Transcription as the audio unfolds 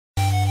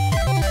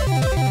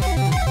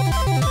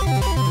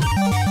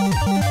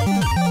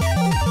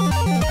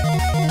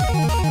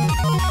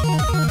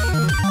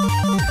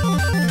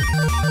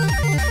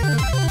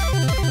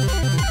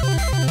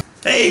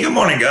Good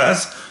morning,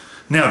 guys.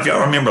 Now, if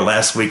y'all remember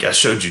last week, I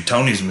showed you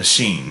Tony's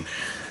machine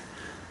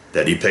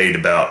that he paid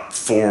about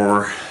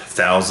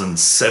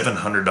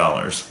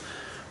 $4,700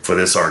 for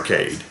this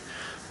arcade.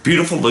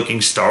 Beautiful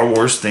looking Star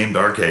Wars themed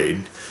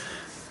arcade,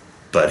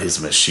 but his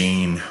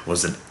machine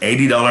was an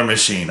 $80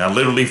 machine. I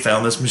literally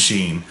found this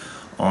machine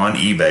on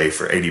eBay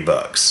for 80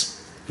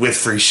 bucks with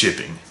free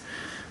shipping.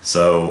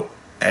 So,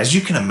 as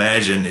you can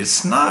imagine,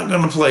 it's not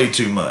going to play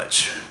too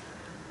much,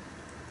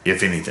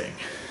 if anything.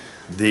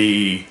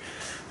 The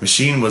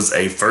machine was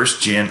a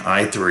first gen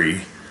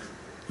i3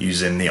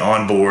 using the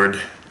onboard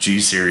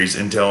G series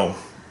Intel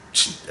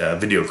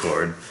video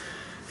card.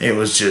 It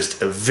was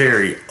just a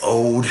very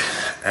old,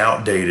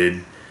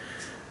 outdated,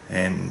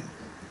 and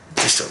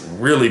just a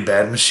really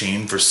bad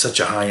machine for such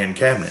a high-end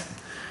cabinet.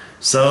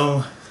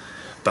 So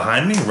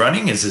behind me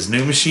running is his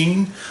new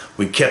machine.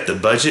 We kept the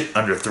budget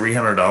under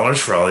 $300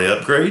 for all the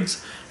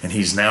upgrades, and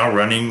he's now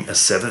running a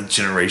 7th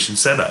generation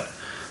setup.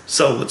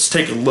 So let's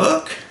take a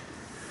look.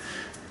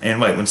 And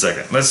wait 1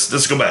 second,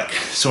 let's go back.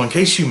 So in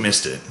case you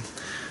missed it,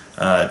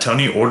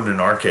 Tony ordered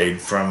an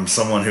arcade from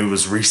someone who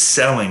was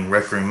reselling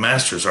Rec Room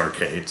Masters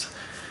arcades,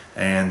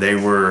 and they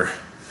were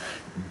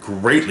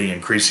greatly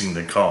increasing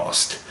the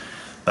cost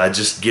by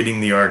just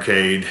getting the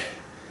arcade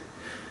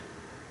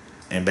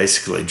and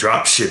basically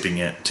drop shipping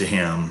it to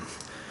him.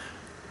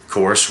 Of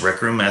course,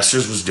 Rec Room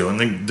Masters was doing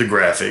the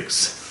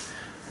graphics,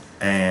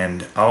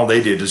 and all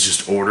they did is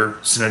just order,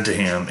 send it to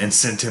him, and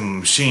sent him a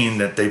machine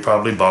that they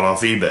probably bought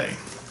off eBay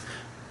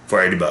for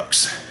 80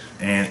 bucks,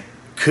 and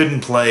couldn't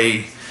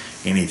play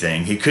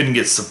anything. He couldn't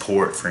get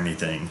support for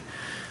anything.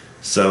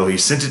 So he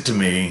sent it to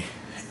me,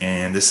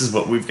 and this is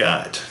what we've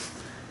got.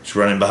 It's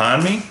running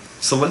behind me.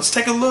 So let's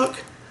take a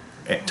look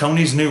at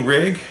Tony's new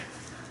rig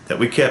that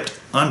we kept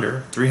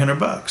under 300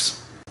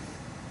 bucks.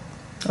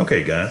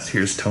 Okay guys,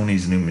 here's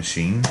Tony's new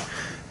machine.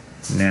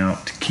 Now,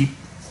 to keep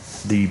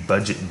the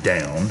budget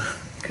down,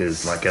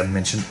 because like I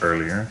mentioned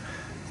earlier,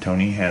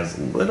 Tony has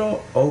a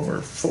little over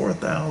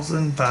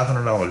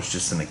 $4,500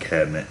 just in the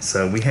cabinet.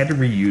 So we had to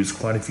reuse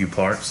quite a few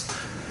parts.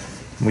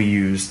 We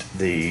used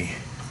the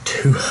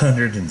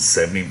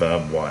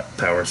 275 watt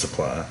power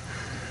supply,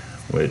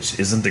 which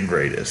isn't the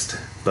greatest,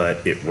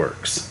 but it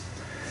works.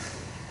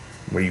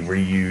 We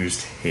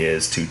reused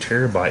his 2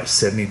 terabyte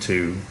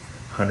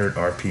 7200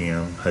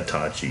 RPM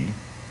Hitachi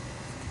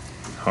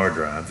hard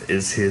drive.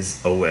 Is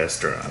his OS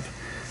drive.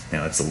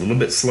 Now it's a little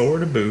bit slower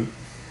to boot,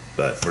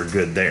 but we're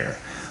good there.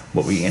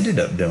 What we ended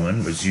up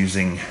doing was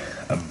using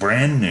a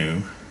brand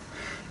new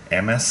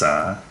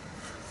MSI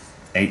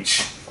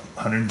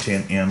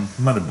H110M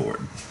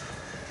motherboard,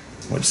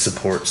 which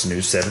supports new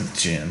 7th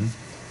gen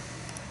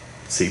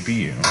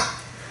CPU.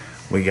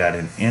 We got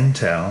an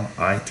Intel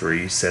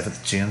i3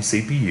 7th gen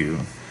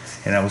CPU,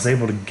 and I was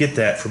able to get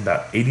that for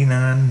about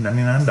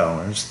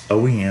 $89.99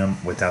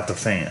 OEM without the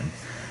fan.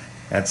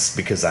 That's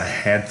because I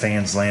had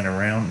fans laying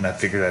around, and I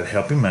figured I'd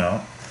help him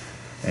out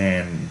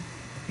and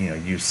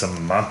use some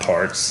of my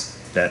parts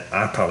that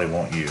I probably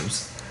won't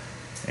use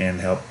and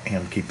help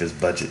him keep his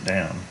budget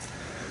down.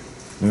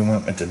 We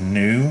went with the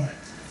new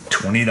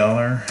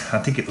 $20, I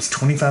think it was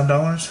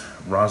 $25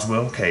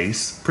 Roswell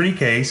case. Pretty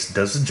case,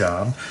 does the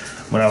job.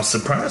 What I was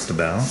surprised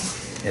about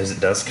is it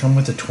does come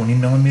with a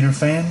 20mm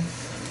fan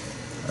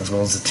as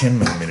well as a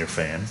 10mm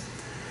fan.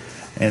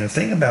 And the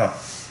thing about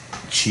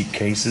cheap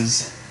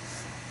cases,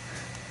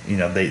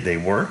 they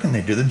work and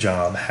they do the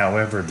job.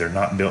 However, they're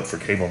not built for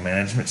cable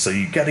management, so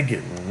you got to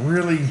get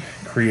really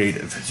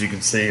creative. As you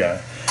can see,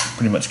 I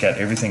pretty much got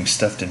everything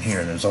stuffed in here,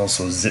 and there's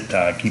also a zip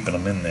tie keeping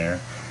them in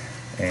there,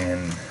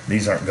 and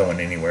these aren't going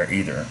anywhere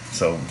either,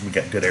 so we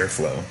got good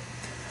airflow.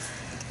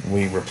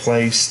 We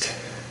replaced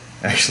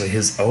actually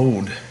his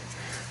old,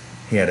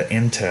 he had an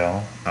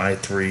Intel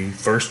i3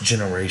 first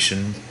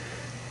generation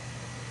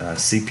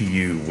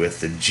CPU with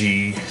the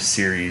G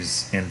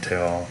series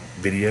Intel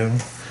video,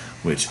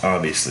 which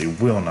obviously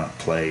will not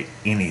play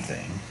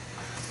anything.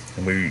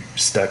 And we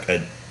stuck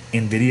a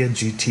NVIDIA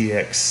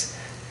GTX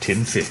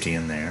 1050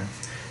 in there,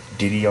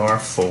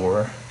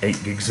 DDR4,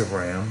 8 gigs of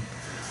RAM,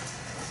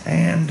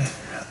 and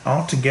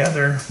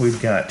altogether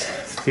we've got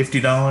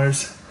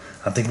 $50.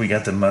 I think we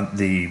got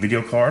the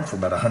video card for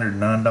about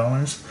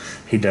 $109.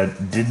 He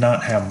did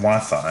not have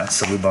Wi-Fi,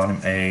 so we bought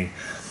him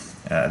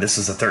this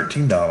is a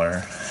 $13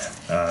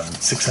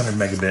 600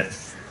 megabit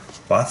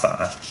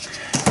Wi-Fi.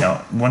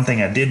 Now, one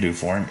thing I did do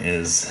for him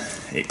is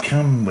it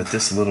come with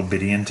this little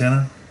bitty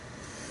antenna,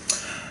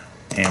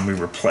 and we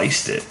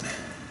replaced it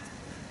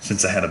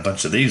since I had a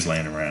bunch of these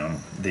laying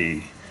around.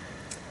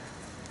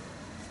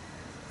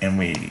 And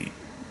we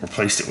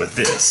replaced it with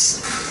this.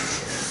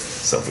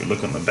 So if we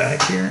look on the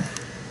back here,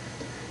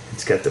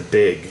 it's got the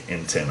big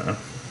antenna,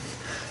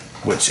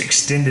 which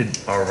extended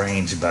our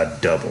range by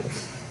double.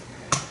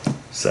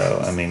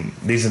 So I mean,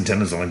 these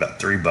antennas are only about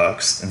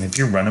 $3, and if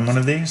you're running one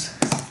of these,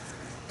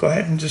 go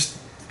ahead and just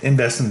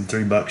invest in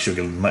 $3. You'll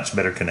get a much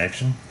better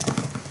connection.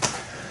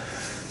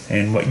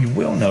 And what you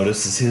will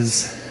notice is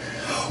his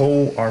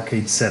whole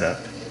arcade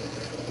setup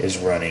is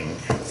running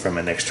from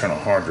an external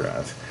hard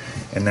drive,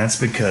 and that's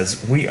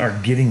because we are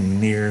getting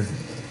near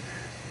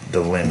the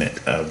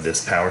limit of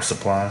this power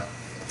supply,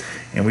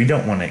 and we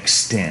don't want to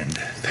extend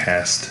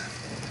past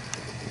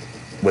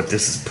what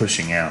this is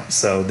pushing out.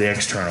 So the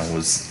external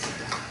was,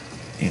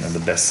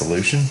 the best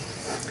solution.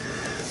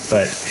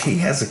 But he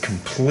has a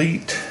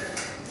complete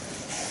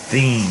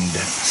themed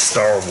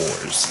Star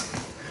Wars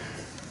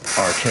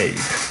arcade.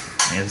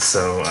 And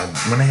so I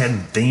went ahead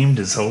and themed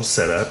his whole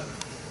setup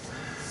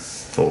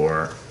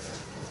for,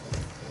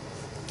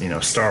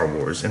 Star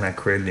Wars. And I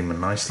created him a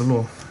nice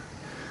little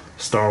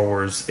Star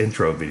Wars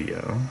intro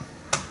video.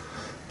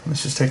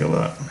 Let's just take a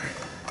look.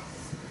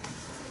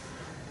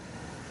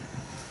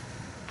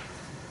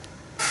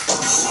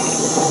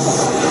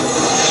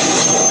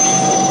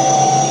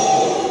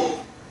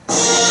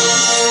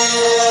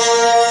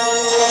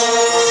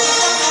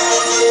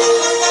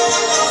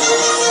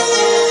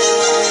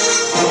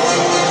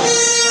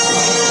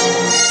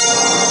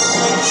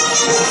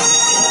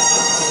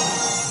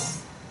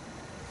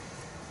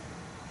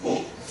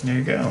 There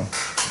you go.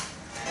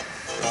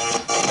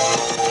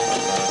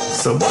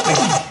 So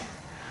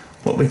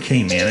what we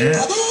came in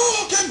at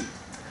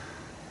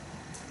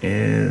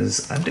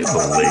is, I do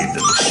believe,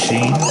 the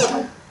machine.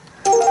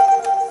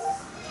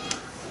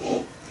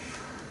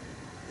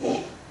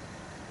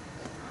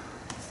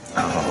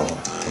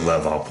 Oh, I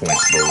love All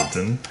Points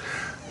Bulletin.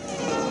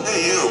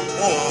 Hey, you,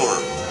 more.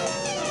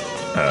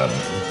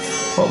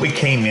 What we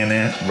came in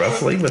at,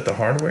 roughly, with the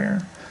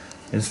hardware,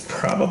 is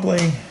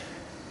probably...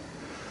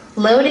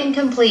 Loading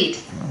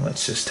complete. Well,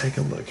 let's just take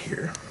a look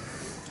here.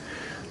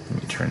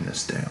 Let me turn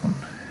this down.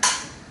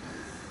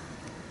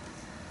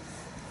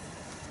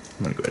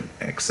 I'm going to go ahead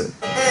and exit.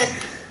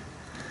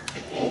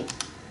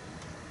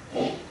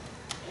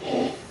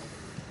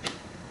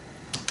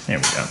 There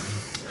we go.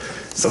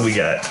 So we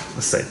got,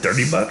 let's say,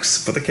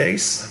 $30 for the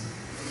case.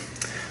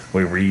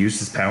 We reused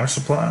his power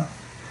supply.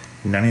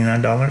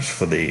 $99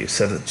 for the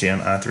 7th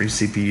Gen i3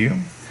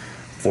 CPU.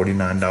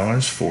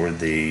 $49 for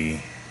the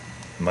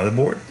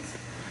motherboard.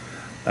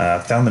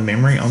 Found the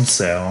memory on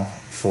sale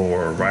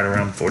for right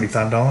around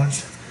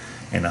 $45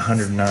 and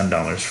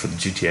 $109 for the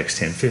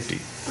GTX 1050.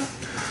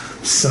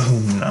 So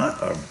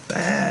not a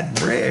bad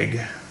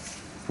rig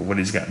for what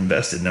he's got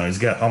invested. Now he's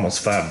got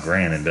almost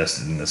 $5,000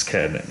 invested in this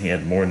cabinet. He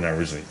had more than I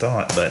originally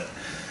thought, but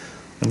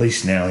at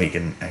least now he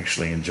can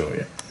actually enjoy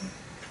it.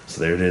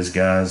 So there it is,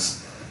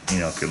 guys.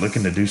 If you're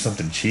looking to do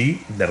something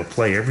cheap that'll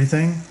play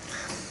everything,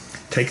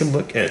 take a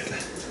look at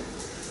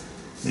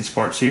these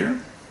parts here.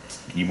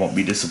 You won't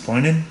be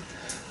disappointed.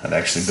 I've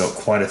actually built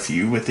quite a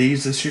few with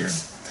these this year,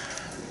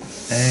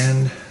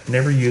 and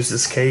never used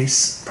this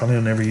case. Probably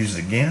will never use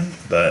it again,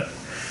 but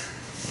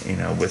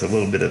with a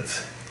little bit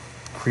of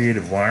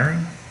creative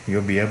wiring,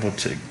 you'll be able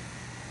to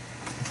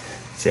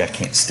see. I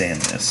can't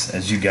stand this.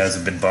 As you guys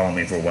have been following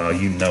me for a while,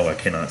 I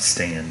cannot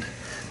stand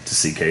to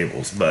see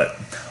cables, but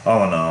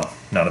all in all,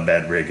 not a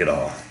bad rig at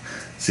all.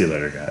 See you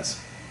later, guys.